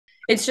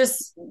it's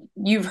just,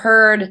 you've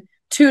heard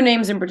two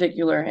names in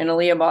particular, and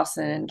Aaliyah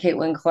Boston and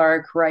Caitlin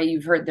Clark, right?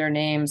 You've heard their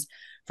names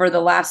for the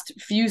last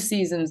few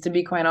seasons, to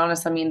be quite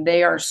honest. I mean,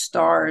 they are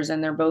stars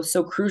and they're both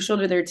so crucial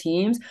to their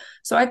teams.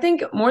 So I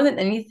think more than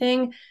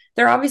anything,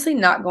 they're obviously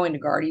not going to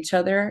guard each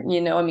other. I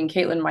mean,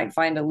 Caitlin might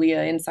find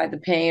Aaliyah inside the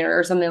paint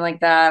or something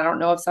like that. I don't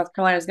know if South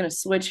Carolina is going to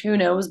switch. Who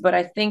knows? But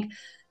I think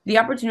the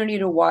opportunity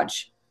to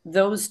watch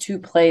those two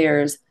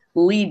players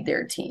lead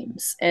their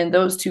teams and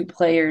those two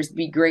players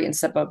be great and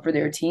step up for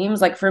their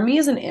teams. Like for me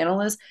as an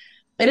analyst,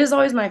 it is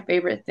always my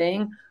favorite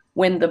thing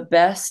when the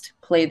best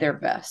play their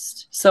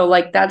best. So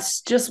like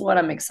that's just what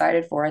I'm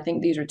excited for. I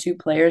think these are two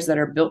players that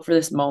are built for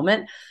this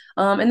moment.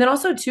 And then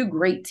also two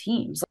great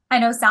teams. I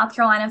know South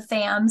Carolina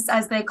fans,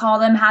 as they call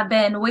them, have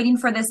been waiting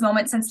for this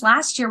moment since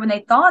last year when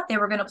they thought they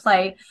were going to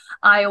play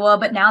Iowa,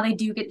 but now they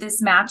do get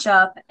this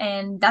matchup.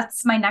 And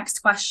that's my next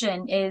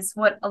question, is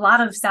what a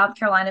lot of South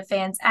Carolina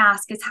fans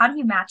ask is, how do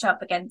you match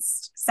up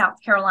against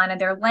South Carolina,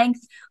 their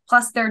length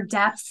plus their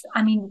depth?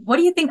 I mean, what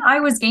do you think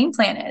Iowa's game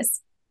plan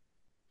is?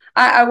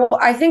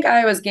 I think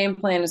Iowa's game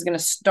plan is going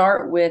to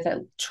start with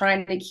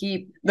trying to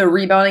keep the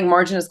rebounding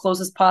margin as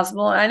close as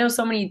possible. And I know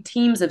so many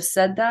teams have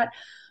said that,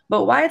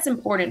 but why it's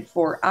important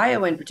for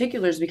Iowa in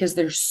particular is because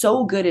they're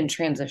so good in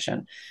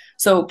transition.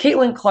 So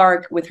Caitlin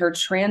Clark with her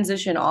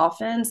transition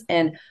offense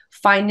and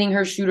finding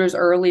her shooters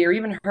early, or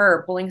even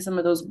her pulling some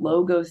of those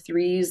logo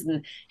threes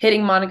and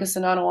hitting Monica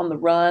Sonano on the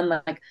run,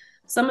 like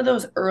some of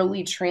those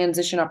early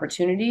transition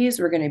opportunities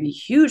were going to be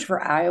huge for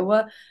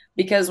Iowa,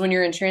 because when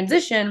you're in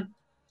transition,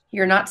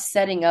 you're not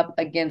setting up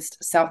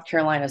against South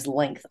Carolina's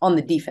length on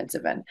the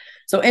defensive end.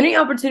 So any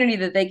opportunity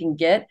that they can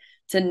get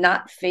to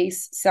not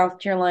face South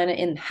Carolina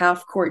in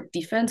half court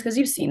defense, because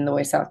you've seen the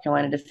way South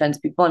Carolina defends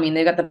people. I mean,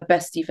 they've got the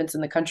best defense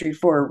in the country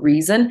for a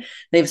reason.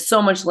 They have so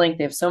much length,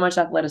 they have so much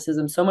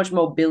athleticism, so much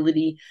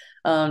mobility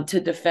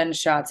to defend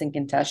shots and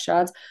contest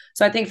shots.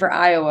 So I think for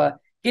Iowa,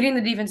 getting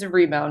the defensive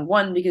rebound,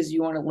 one, because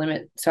you want to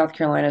limit South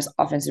Carolina's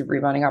offensive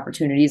rebounding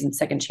opportunities and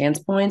second chance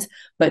points,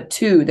 but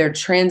two, their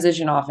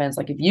transition offense.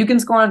 Like if you can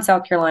score on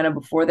South Carolina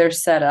before they're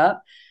set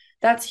up,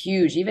 that's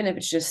huge, even if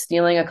it's just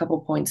stealing a couple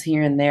points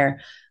here and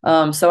there.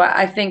 So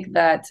I think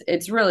that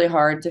it's really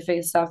hard to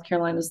face South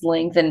Carolina's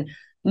length, and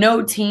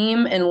no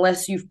team,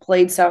 unless you've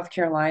played South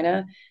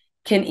Carolina,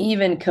 can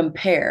even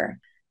compare.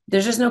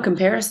 There's just no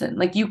comparison.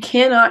 Like you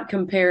cannot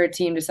compare a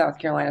team to South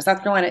Carolina.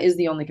 South Carolina is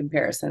the only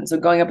comparison. So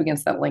going up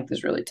against that length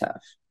is really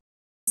tough.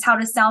 How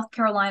does South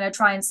Carolina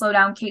try and slow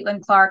down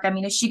Caitlin Clark? I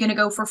mean, is she going to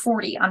go for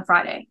 40 on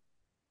Friday?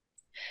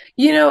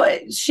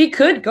 She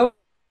could go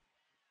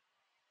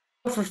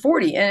for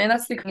 40. And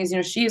that's the thing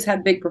is, she has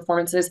had big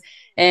performances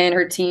and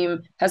her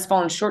team has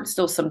fallen short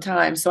still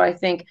sometimes. So I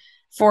think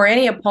for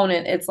any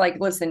opponent, it's like,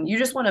 listen, you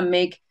just want to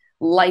make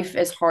life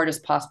as hard as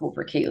possible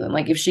for Caitlin.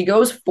 Like if she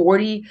goes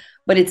 40,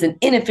 but it's an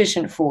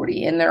inefficient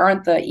 40 and there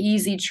aren't the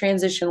easy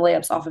transition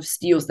layups off of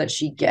steals that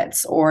she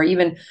gets, or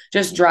even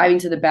just driving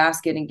to the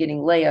basket and getting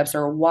layups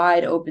or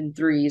wide open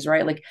threes,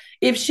 right? Like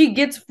if she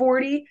gets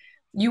 40,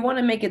 you want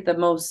to make it the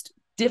most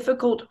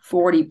difficult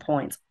 40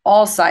 points,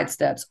 all side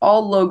steps,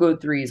 all logo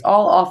threes,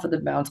 all off of the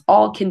bounce,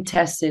 all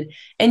contested,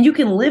 and you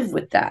can live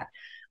with that.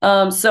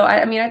 So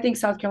I mean, I think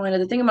South Carolina,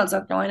 the thing about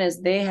South Carolina is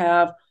they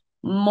have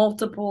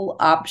multiple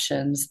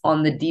options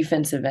on the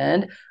defensive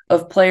end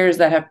of players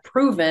that have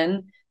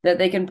proven that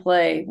they can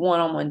play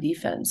one-on-one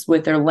defense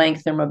with their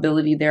length, their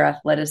mobility, their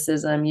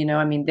athleticism. I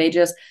mean, they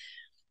just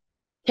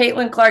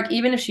Caitlin Clark,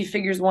 even if she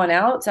figures one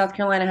out, South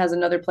Carolina has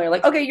another player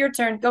like, okay, your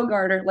turn, go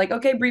guard her. Like,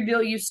 okay, Bree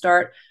Beal, you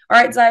start. All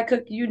right, Zaya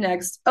Cook, you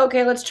next.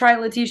 Okay, let's try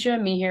Letitia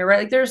and me here, right?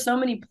 Like, there are so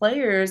many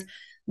players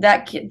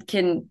that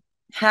can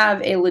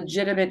have a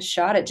legitimate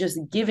shot at just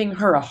giving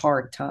her a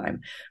hard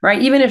time,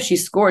 right? Even if she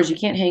scores, you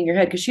can't hang your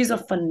head because she's a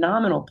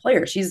phenomenal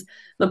player. She's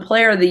the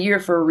player of the year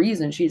for a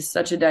reason. She's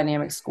such a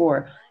dynamic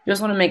scorer. You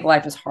just want to make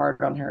life as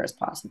hard on her as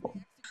possible.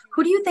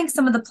 Who do you think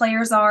some of the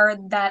players are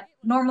that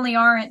normally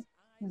aren't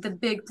the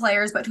big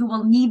players, but who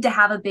will need to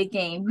have a big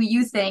game? Who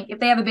you think, if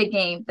they have a big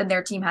game, then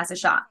their team has a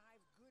shot?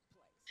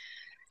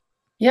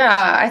 Yeah,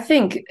 I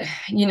think,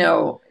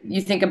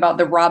 you think about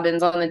the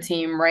Robins on the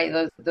team,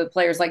 right? The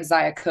players like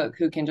Zaya Cook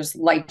who can just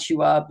light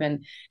you up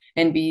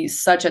and be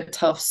such a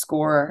tough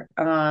scorer.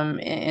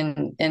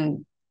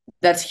 And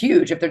that's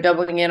huge. If they're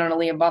doubling in on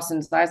Aaliyah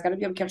Boston, Zaya's got to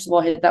be able to catch the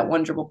ball, hit that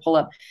one dribble pull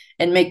up,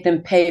 and make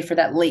them pay for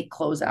that late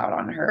closeout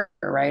on her,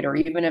 right? Or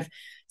even if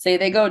say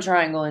they go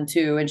triangle and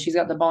two and she's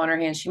got the ball in her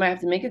hand, she might have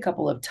to make a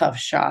couple of tough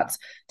shots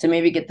to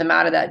maybe get them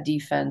out of that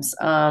defense.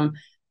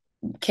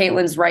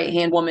 Caitlin's right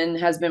hand woman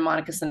has been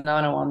Monica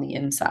Sonano on the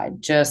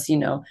inside. Just,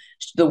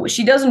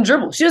 she doesn't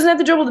dribble. She doesn't have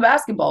to dribble the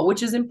basketball,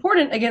 which is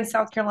important against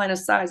South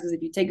Carolina's size, because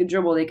if you take a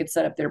dribble, they could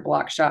set up their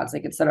block shots.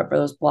 They could set up for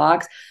those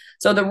blocks.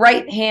 So the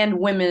right hand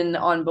women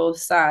on both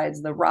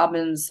sides, the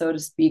Robins, so to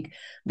speak,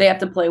 they have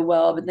to play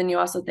well. But then you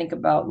also think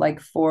about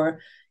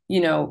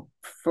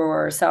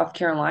for South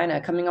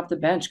Carolina coming off the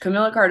bench,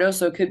 Camila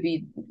Cardoso could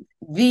be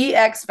the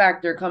X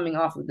factor coming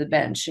off of the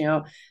bench.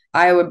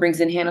 Iowa brings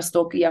in Hannah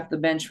Stolke off the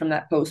bench from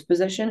that post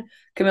position.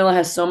 Camilla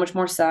has so much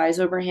more size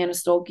over Hannah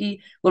Stolke,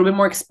 a little bit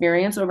more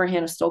experience over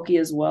Hannah Stolke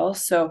as well.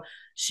 So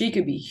she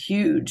could be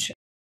huge